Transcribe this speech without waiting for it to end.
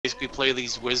basically play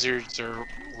these wizards or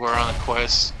we're on a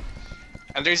quest.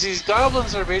 And there's these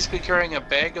goblins that are basically carrying a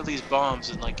bag of these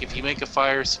bombs, and like if you make a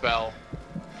fire spell,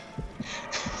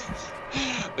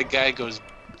 the guy goes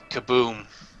kaboom.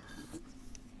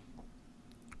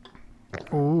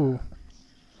 Ooh.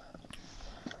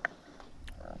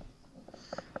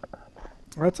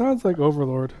 That sounds like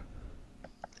Overlord.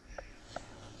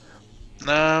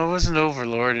 No, it wasn't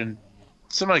Overlord, and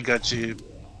somebody got you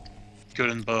good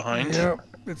and behind. Yep,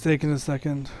 it's taking a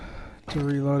second to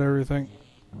reload everything.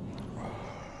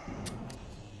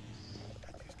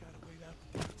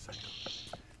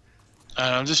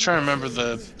 I'm just trying to remember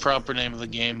the proper name of the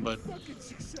game, but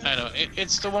I know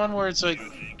it's the one where it's like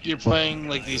you're playing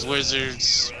like these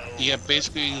wizards. You have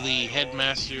basically the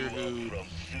headmaster who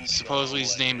supposedly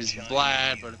his name is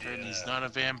Vlad, but apparently he's not a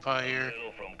vampire.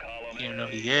 You know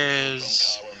he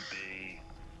is.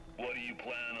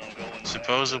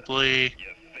 Supposedly.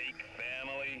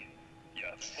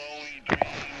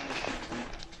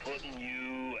 Putting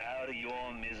you out of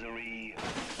your misery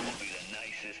will be the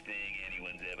nicest thing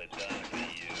anyone's ever done for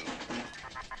you.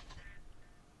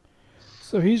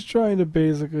 So he's trying to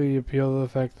basically appeal to the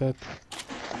fact that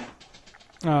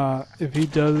if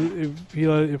we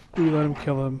let him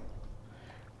kill him,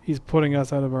 he's putting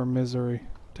us out of our misery,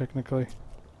 technically.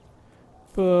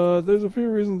 But there's a few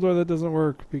reasons why that doesn't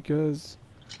work, because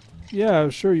yeah,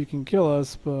 sure you can kill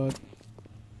us, but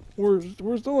we're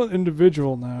still an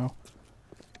individual now.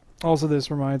 Also,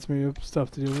 this reminds me of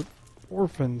stuff to do with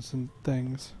orphans and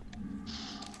things.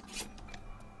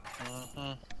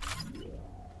 Wallet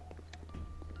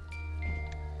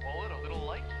a little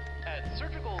light? At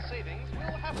Surgical Savings,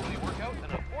 we'll happily work out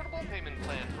an affordable payment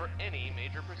plan for any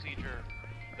major procedure.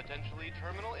 Potentially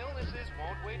terminal illnesses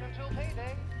won't wait until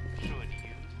payday, should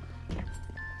you?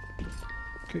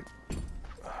 Okay.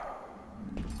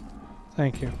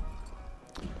 Thank you.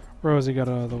 Rosie got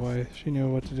out of the way. She knew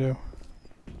what to do.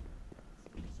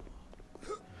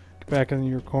 Get back in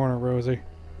your corner, Rosie.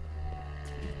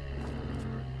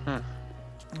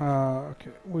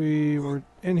 Okay. We were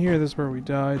in here. This is where we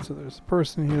died. So there's a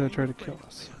person here that tried to kill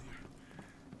us.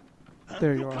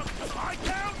 There you are.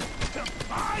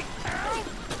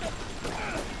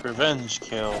 Revenge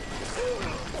kill.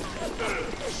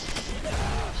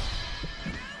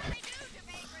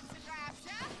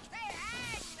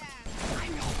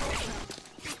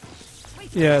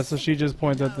 Yeah, so she just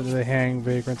points out that they hang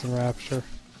vagrants in Rapture.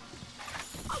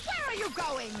 Where are you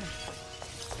going?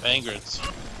 Vagrants.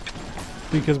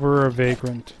 Because we're a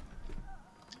vagrant.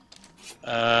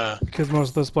 Uh, Because most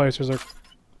of the splicers are,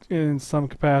 in some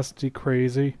capacity,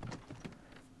 crazy.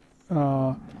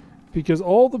 Because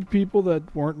all the people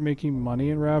that weren't making money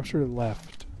in Rapture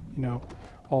left. You know,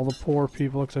 all the poor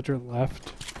people, etc.,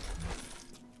 left.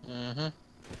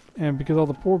 And because all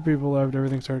the poor people left,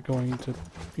 everything started going into,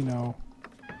 you know,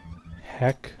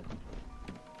 heck.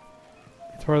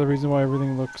 It's part of the reason why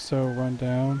everything looks so run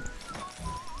down.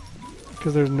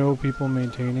 Because there's no people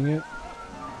maintaining it.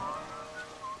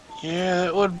 yeah,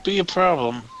 that would be a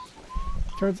problem.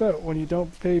 Turns out, when you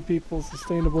don't pay people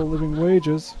sustainable living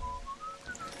wages,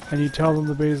 and you tell them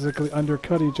to basically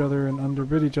undercut each other and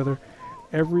underbid each other,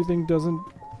 everything doesn't,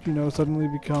 you know, suddenly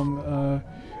become a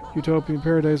utopian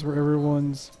paradise where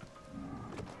everyone's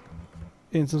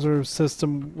in some sort of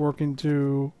system working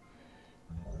to,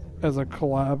 as a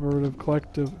collaborative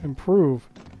collective, improve.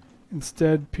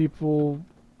 Instead, people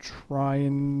try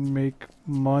and make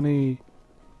money.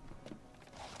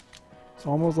 It's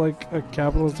almost like a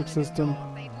capitalistic system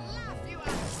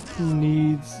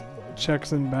needs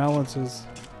checks and balances.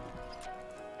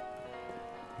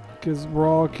 Because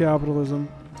raw capitalism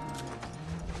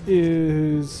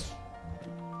is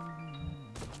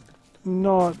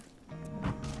not,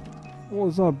 well,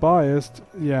 it's not biased,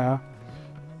 yeah,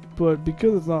 but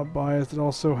because it's not biased, it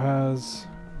also has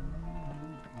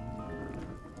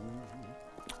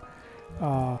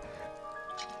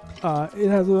it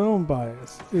has its own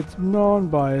bias. It's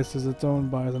non-biased is its own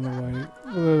bias in a way.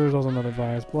 There's also another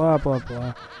bias. Blah blah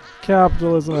blah.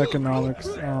 Capitalism, economics.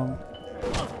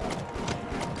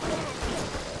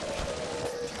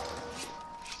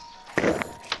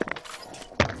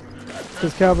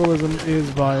 Because capitalism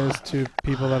is biased to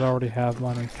people that already have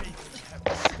money.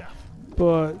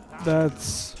 But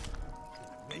that's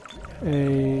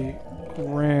a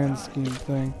grand scheme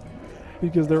thing.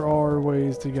 Because there are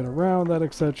ways to get around that,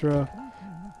 etc.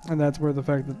 And that's where the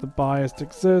fact that the bias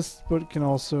exists, but can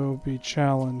also be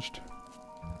challenged,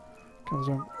 comes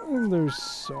from. And there's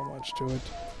so much to it.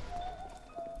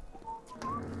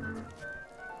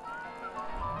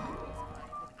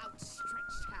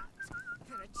 Outstretched hands.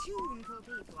 For a tuneful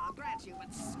people, I'll grant you,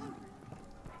 but so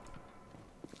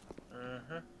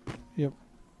Yep.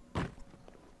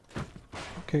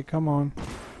 Okay, come on.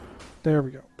 There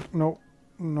we go. Nope.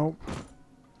 Nope.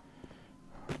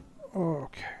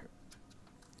 Okay.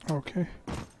 Okay.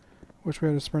 Which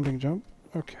way to sprinting jump?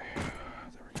 Okay. There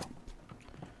we go.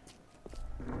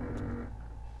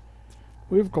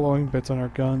 We have glowing bits on our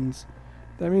guns.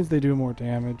 That means they do more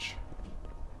damage.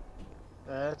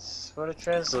 That's what it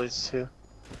translates to.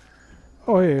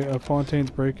 Oh hey, a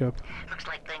Fontaine's breakup. Looks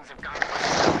like things have gone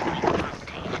well.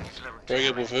 Fontaine and his little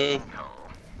Breakup with who?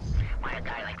 Why a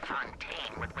guy like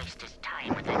Fontaine would waste his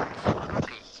time with that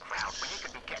spooky crowd when he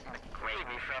could be getting the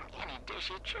gravy from any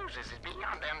dish he chooses is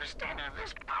beyond the understanding of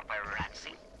this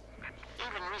paparazzi.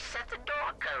 Even reset the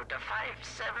door code to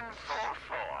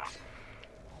 5744.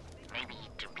 Maybe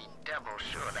to be double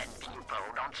sure that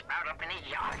beanpole don't sprout up in his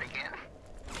yard again.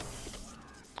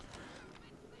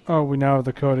 Oh, we now have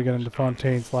the code to get into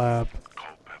Fontaine's lab.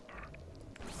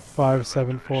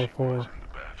 5744.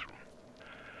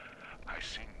 I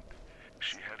seen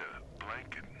she had a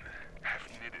blanket half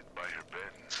knitted by her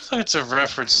bed. I feel like it's a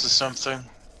reference to something.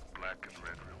 Black and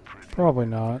red, real pretty. Probably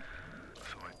not.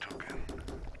 So I took it.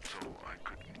 So I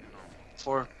could,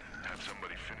 Four, have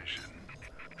somebody finish it.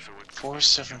 So it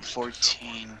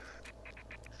 4714.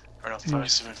 Or no,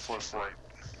 5744.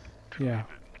 Yeah.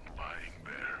 lying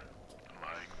there,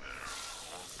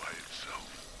 all by itself.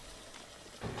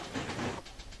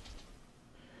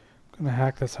 I'm gonna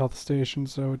hack this health station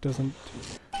so it doesn't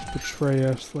betray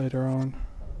us later on.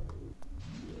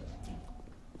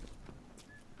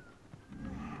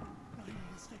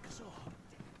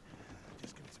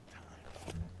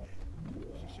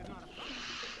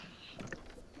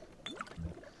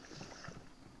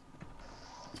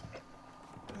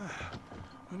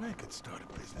 When I could start a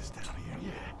business down here,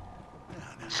 yeah.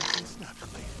 No, it's not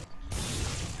related.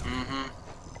 Mm-hmm.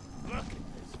 Look,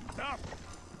 stop.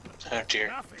 Oh dear.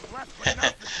 Nothing left but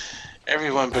nothing.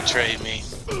 Everyone betrayed me.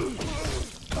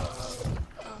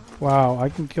 Wow, I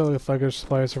can kill a thuggish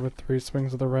splicer with 3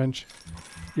 swings of the wrench,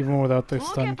 even without the Look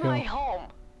stun at kill. my home,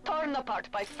 torn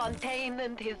apart by Fontaine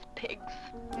and his pigs.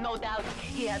 No doubt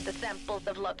he had the samples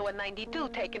of Lot 192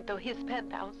 taken to his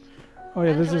penthouse. Oh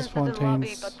yeah, this is Entrance the lobby,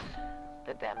 Fontaine's. but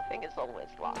the damn thing is always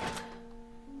locked.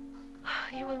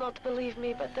 You will not believe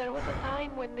me, but there was a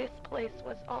time when this place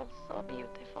was also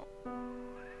beautiful.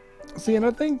 See, and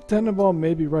I think Tenenbaum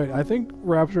may be right. I think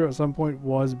Rapture at some point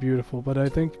was beautiful, but I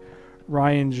think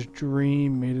Ryan's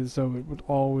dream made it so it would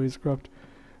always corrupt.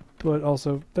 But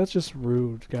also, that's just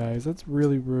rude, guys. That's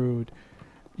really rude.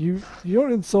 You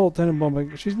don't insult Tenenbaum.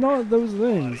 Like, she's not those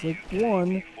things. Like,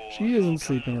 one, she isn't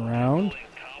sleeping around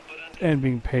and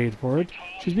being paid for it.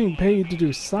 She's being paid to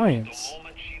do science.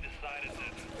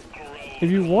 If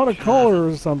you want to call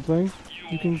her something,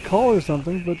 you can call her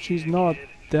something, but she's not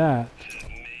that.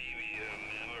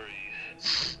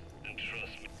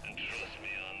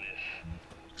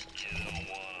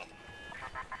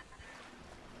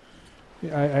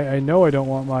 I know I don't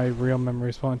want my real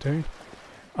memories, Fontaine.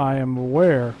 I am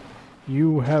aware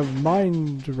you have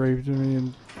mind raped me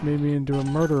and made me into a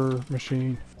murder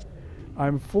machine.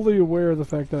 I'm fully aware of the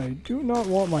fact that I do not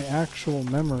want my actual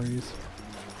memories.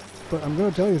 But I'm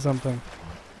going to tell you something.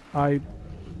 I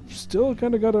still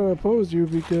kind of got to oppose you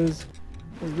because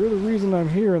you're the reason I'm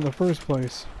here in the first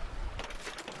place.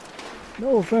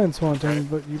 No offense, Fontaine,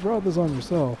 but you brought this on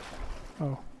yourself.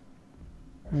 Oh.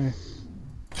 Hey.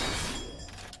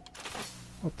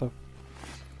 What the?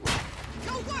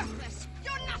 You're worthless.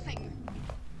 You're nothing.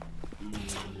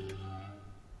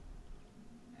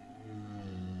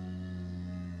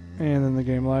 And then the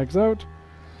game lags out.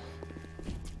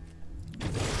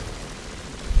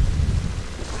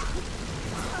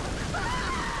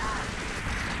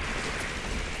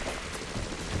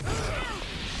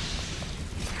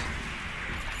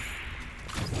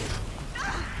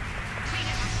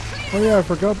 Oh yeah, I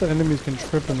forgot that enemies can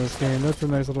trip in this game. That's a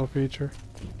nice little feature.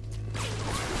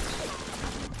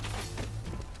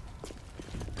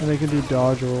 And they can do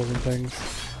dodge rolls and things.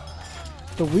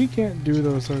 But we can't do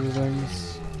those sort of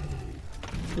things.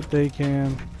 But they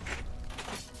can.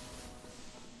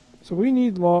 So we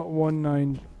need lot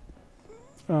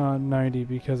 1990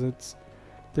 because it's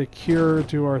the cure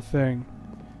to our thing.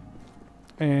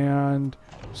 And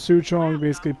Su Chong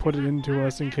basically put it into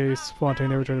us in case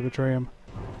Fontaine ever tried to betray him.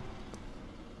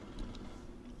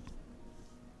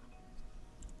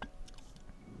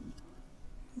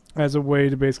 As a way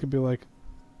to basically be like,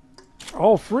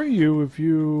 I'll free you if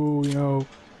you,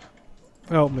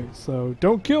 help me. So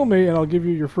don't kill me and I'll give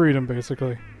you your freedom,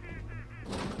 basically.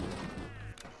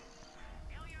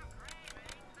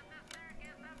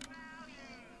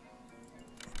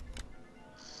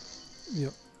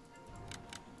 Yep.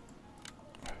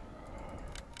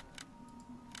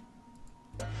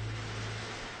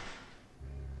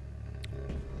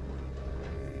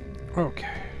 Okay.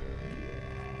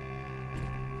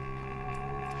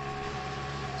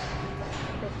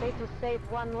 They say to save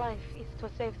one life is to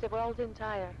save the world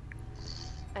entire.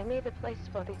 I made a place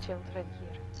for the children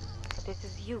here. But it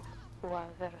is you who are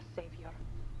their savior.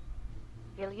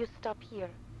 Will you stop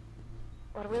here?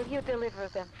 Or will you deliver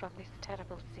them from this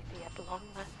terrible city at long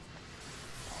last?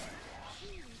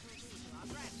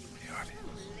 The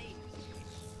audience.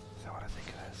 Is that what I think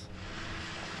it is?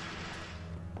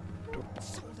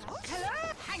 Hello?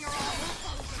 Hang around,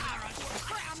 tyrant!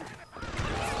 Cram!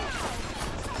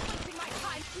 Wasting my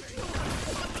time!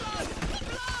 The blood! The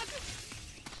blood!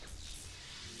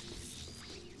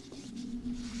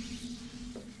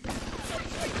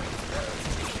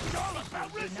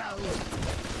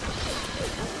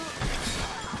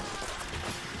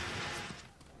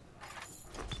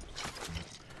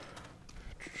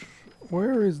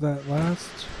 Where is that last?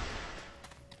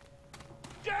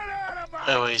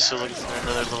 Oh, wait, you still looking for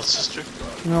another little sister?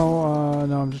 No,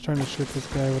 no, I'm just trying to shoot this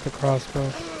guy with a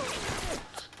crossbow.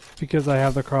 Because I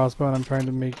have the crossbow and I'm trying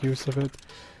to make use of it.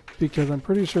 Because I'm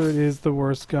pretty sure it is the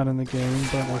worst gun in the game,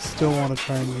 but I still want to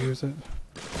try and use it.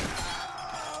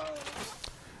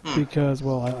 Because,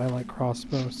 well, I like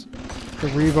crossbows. The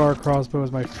Revar crossbow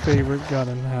is my favorite gun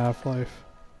in Half-Life.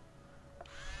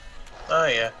 Oh,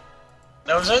 yeah.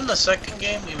 Now, was that in the second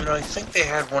game? Even though I think they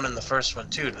had one in the first one,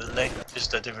 too, didn't they?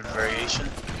 Just a different variation.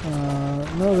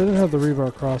 No, they didn't have the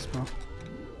Revar crossbow.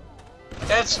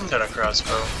 They had some kind of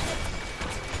crossbow.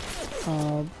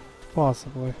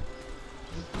 Possibly.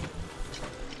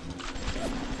 I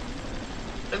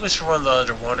think it was for one of the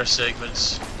underwater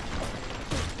segments.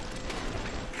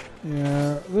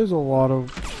 Yeah, there's a lot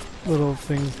of little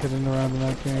things hidden around in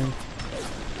that game.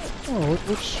 Oh,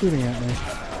 what's shooting at me?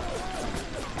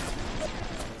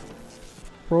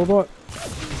 Robot.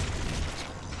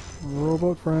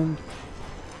 Robot friend.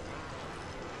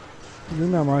 You're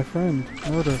not my friend.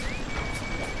 Murder.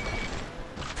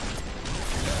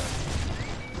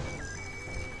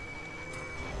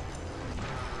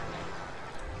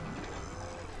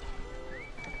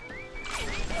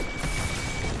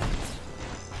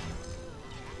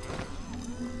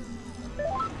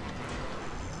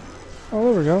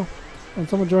 Oh, there we go. And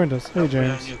someone joined us. Hey,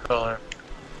 James. You call her.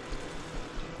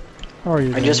 How are you,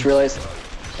 James? I just realized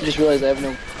I have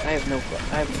no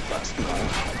plastic.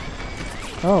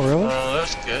 Oh, really? Oh,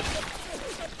 that's good.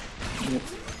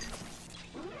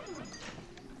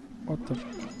 What the?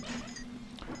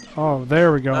 Oh,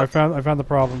 there we go. I found the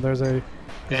problem. There's a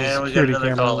And we got security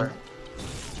another camera.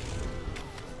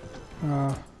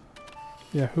 caller.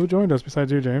 Yeah, who joined us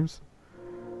besides you, James?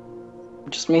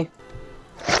 Just me.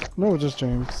 No, just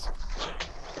James.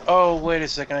 Oh, wait a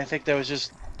second. I think that was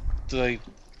just the...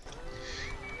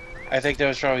 I think that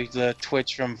was probably the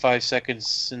Twitch from 5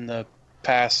 seconds in the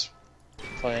past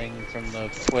playing from the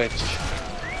Twitch.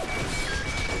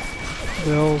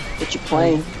 Bill. What you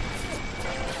playing?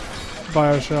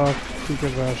 Bioshock.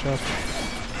 Secret Bioshock.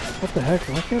 What the heck?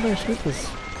 Why can't I shoot this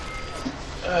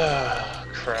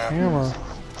Crap. camera?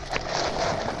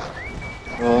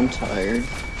 Oh, I'm tired.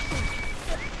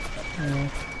 Yeah.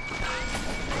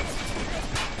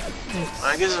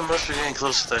 I guess it must be getting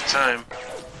close to that time.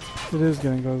 It is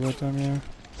getting close that time, yeah.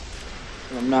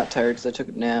 I'm not tired because I took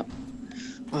a nap.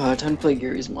 Oh, time to play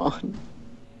Gary's mod.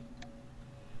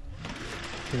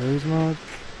 Gary's mod?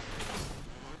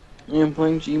 Yeah, I'm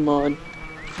playing Gmod.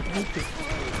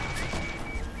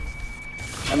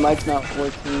 My mic's not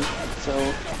working, so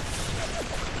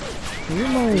Is your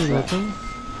mic working?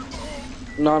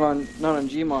 not on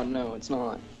Gmod. No, it's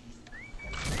not.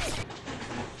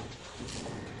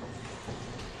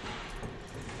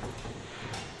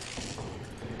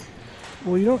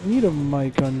 Well, you don't need a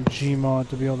mic on Gmod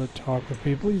to be able to talk with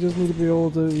people. You just need to be able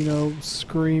to, you know,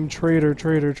 scream traitor,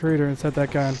 traitor, traitor, and set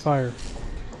that guy on fire.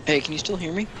 Hey, can you still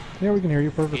hear me? Yeah, we can hear you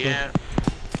perfectly. Yeah.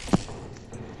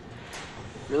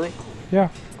 Really? Yeah,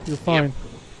 you're fine.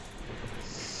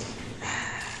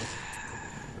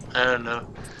 I don't know.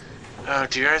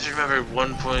 Do you guys remember at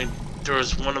one point there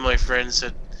was one of my friends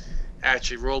that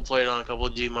actually roleplayed on a couple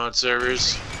of Gmod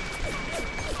servers?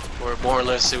 Where more or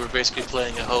less they were basically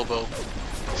playing a hobo.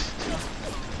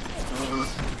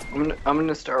 I'm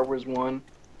gonna Star Wars 1.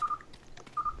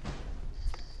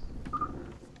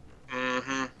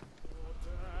 Mm-hmm.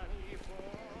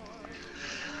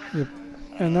 Yep.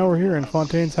 And now we're here in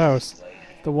Fontaine's house.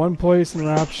 The one place in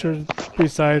Rapture,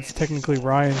 besides technically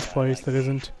Ryan's place, that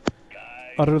isn't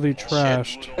utterly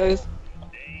trashed. Guys,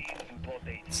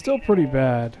 It's still pretty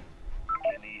bad.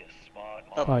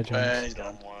 Oh, Hi, James. he's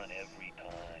gone.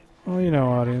 Well, you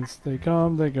know, audience. They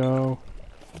come, they go.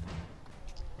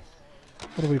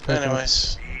 What do we pick up?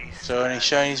 Anyways, So any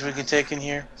shinies we can take in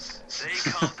here?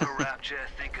 They come to Rapture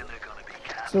thinking they're gonna be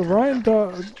captured.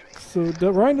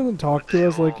 Ryan doesn't talk to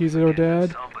us like he's our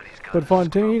dad, but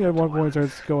Fontaine at one point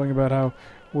starts going about how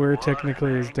we're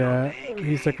technically his dad.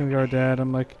 He's technically our dad.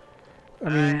 I'm like, I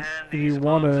mean, if you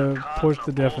want to push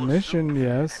the definition,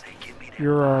 yes,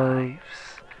 you're our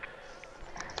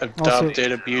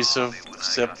adopted, abusive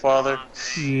stepfather.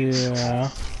 Yeah.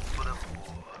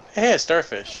 Hey, a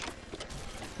starfish.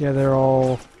 Yeah, they're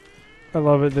all. I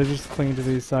love it. They're just clinging to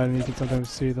the side, and you can sometimes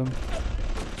see them.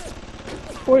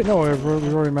 Oh, wait, no, we've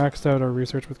already maxed out our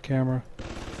research with camera.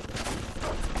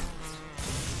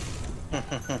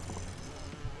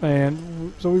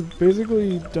 And so we've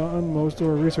basically done most of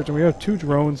our research, and we have 2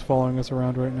 drones following us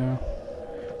around right now.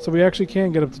 So we actually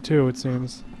can get up to 2, it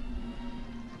seems.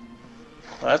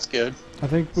 Well, that's good. I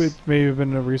think it may have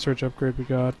been a research upgrade we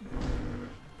got.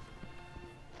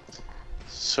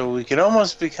 So we can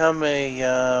almost become a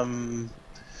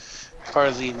part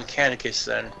of the Mechanicus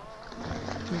then.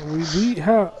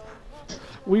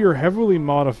 We are heavily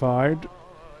modified.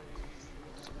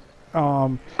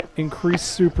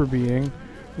 Increased super being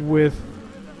with,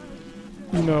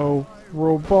 you know,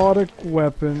 robotic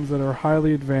weapons that are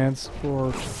highly advanced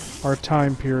for our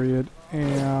time period,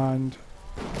 and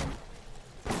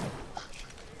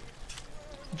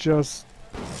just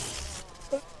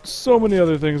so many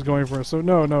other things going for us. So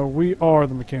no, we are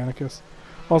the Mechanicus.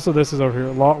 Also, this is over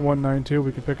here, lot 192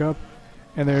 we can pick up,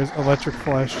 and there's electric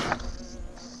flesh.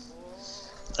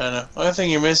 I know. Only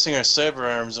thing you're missing are cyber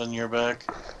arms on your back.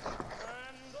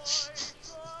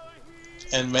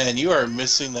 And man, you are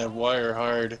missing that wire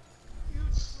hard.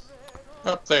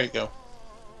 Oh, there you go.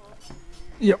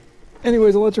 Yep.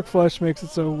 Anyways, electric flesh makes it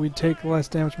so we take less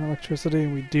damage from electricity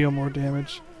and we deal more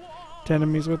damage to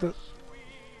enemies with it.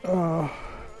 We're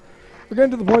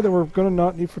getting to the point that we're going to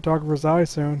not need photographer's eye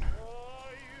soon.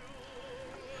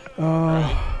 We're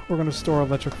going to store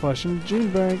electric flesh in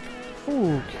Gene Bank.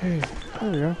 Okay,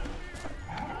 there we go.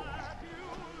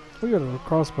 We got a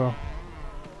crossbow.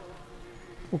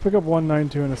 We'll pick up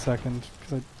 192 in a second,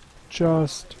 because I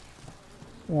just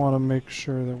want to make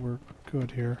sure that we're good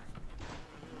here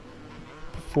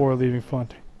before leaving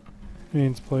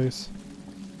Fontaine's place.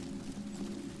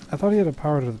 I thought he had a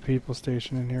power to the people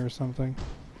station in here or something.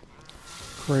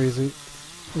 Crazy.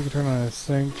 We can turn on his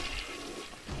sink.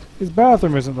 His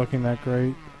bathroom isn't looking that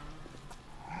great.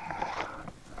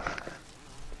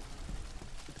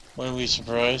 Weren't we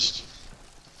surprised?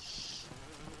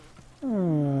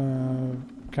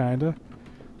 Kinda.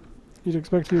 You'd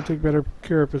expect you to take better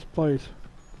care of his place.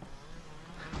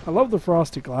 I love the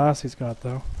frosty glass he's got,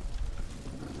 though.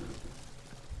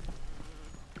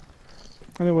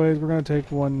 Anyways, we're gonna take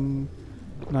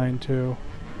 192.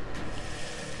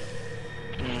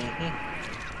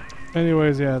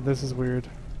 Anyways, yeah, this is weird.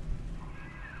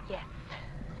 Yes,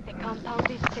 the compound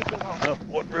is taking hold. Oh,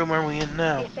 what room are we in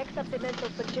now? The effects of the mental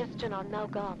suggestion are now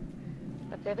gone,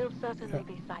 but there will certainly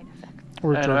be side effects.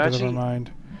 Or And drugged out of our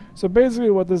mind. So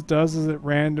basically what this does is it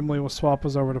randomly will swap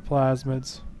us over to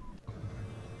plasmids.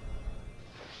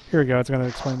 Here we go, it's going to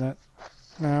explain that.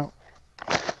 Now,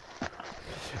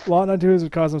 lot 92 is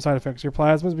would cause some side effects. Your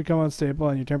plasmids become unstable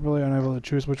and you're temporarily unable to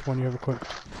choose which one you have equipped.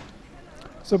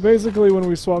 So basically when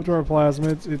we swap to our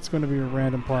plasmids, it's going to be a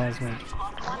random plasmid.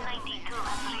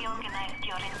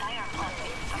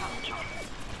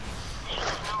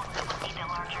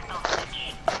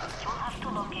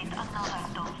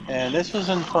 And this was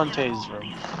in Fontaine's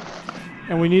room.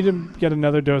 And we need to get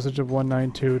another dosage of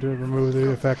 192 to remove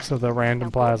the effects of the random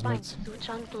plasmids.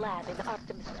 Suchong's lab in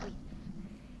Artemis Suites.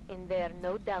 In there,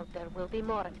 no doubt there will be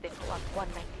more of this lot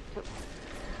 192.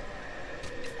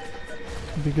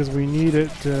 Because we need it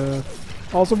to...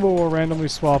 Also, will randomly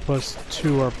swap us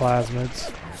to our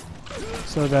plasmids.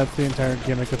 So that's the entire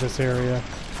gimmick of this area.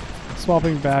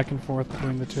 Swapping back and forth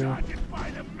between the two.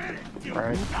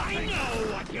 Right.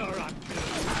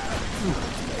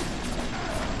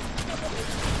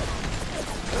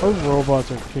 Those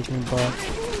robots are kicking butt.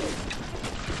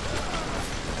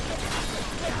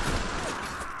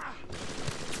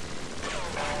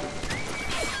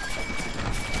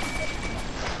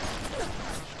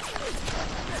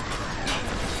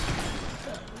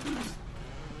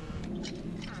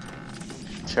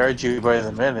 Charge you by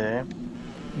the minute, eh?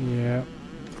 Yeah.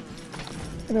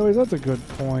 Anyways, that's a good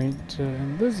point.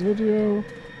 In this video,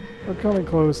 we're coming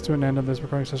close to an end of this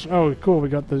recording session. Oh, cool, we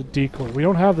got the decoy. We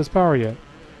don't have this power yet.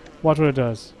 Watch what it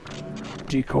does.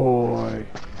 Decoy.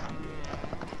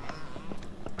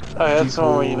 Oh, that's the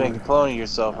one where you make a clone of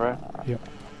yourself, right? Yep.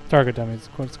 Target dummy is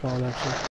what it's called, actually.